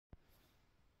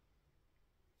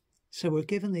So we're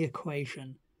given the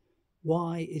equation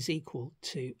y is equal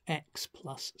to x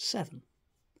plus 7.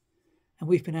 And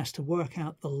we've been asked to work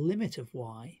out the limit of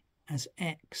y as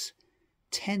x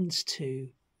tends to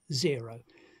 0.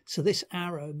 So this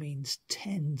arrow means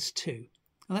tends to,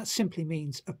 and that simply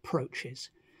means approaches.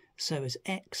 So as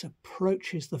x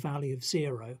approaches the value of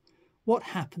 0, what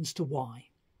happens to y?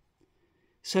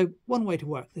 So one way to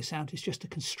work this out is just to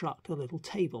construct a little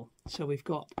table. So we've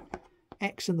got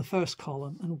x in the first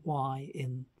column and y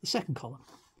in the second column.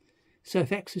 So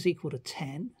if x is equal to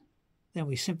 10, then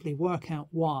we simply work out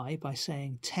y by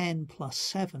saying 10 plus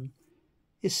 7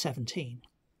 is 17.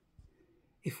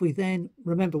 If we then,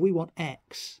 remember we want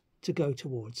x to go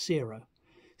towards 0,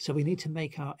 so we need to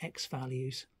make our x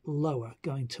values lower,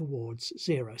 going towards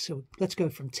 0. So let's go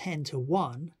from 10 to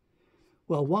 1.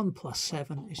 Well, 1 plus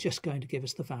 7 is just going to give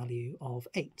us the value of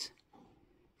 8.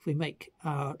 If we make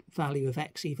our value of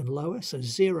x even lower, so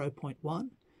 0.1,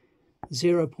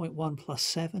 0.1 plus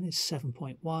 7 is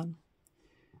 7.1.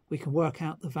 We can work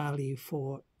out the value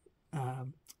for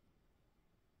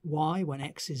y when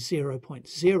x is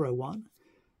 0.01,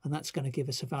 and that's going to give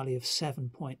us a value of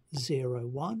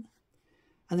 7.01.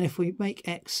 And then if we make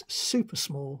x super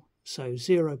small, so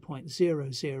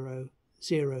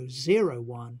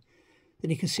 0.00001, then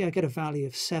you can see I get a value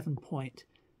of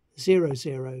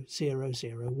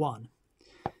 7.00001.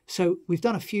 So we've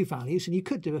done a few values, and you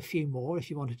could do a few more if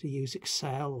you wanted to use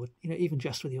Excel or even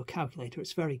just with your calculator.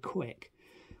 It's very quick.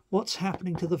 What's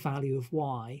happening to the value of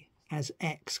y as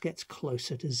x gets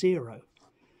closer to 0?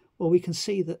 Well, we can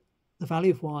see that the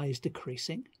value of y is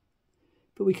decreasing,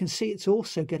 but we can see it's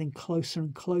also getting closer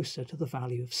and closer to the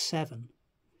value of 7.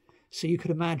 So you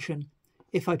could imagine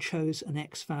if I chose an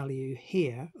x value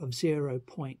here of 0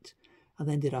 point and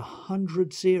then did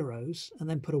 100 zeros and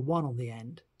then put a 1 on the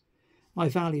end, my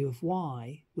value of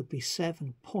y would be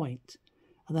 7 point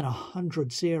and then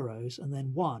 100 zeros and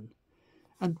then 1.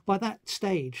 And by that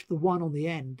stage, the 1 on the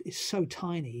end is so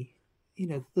tiny,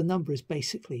 the number is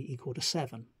basically equal to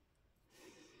 7.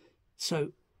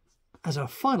 So as our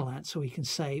final answer, we can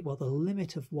say, well, the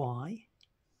limit of y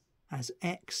as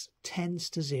x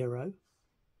tends to 0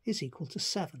 is equal to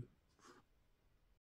 7.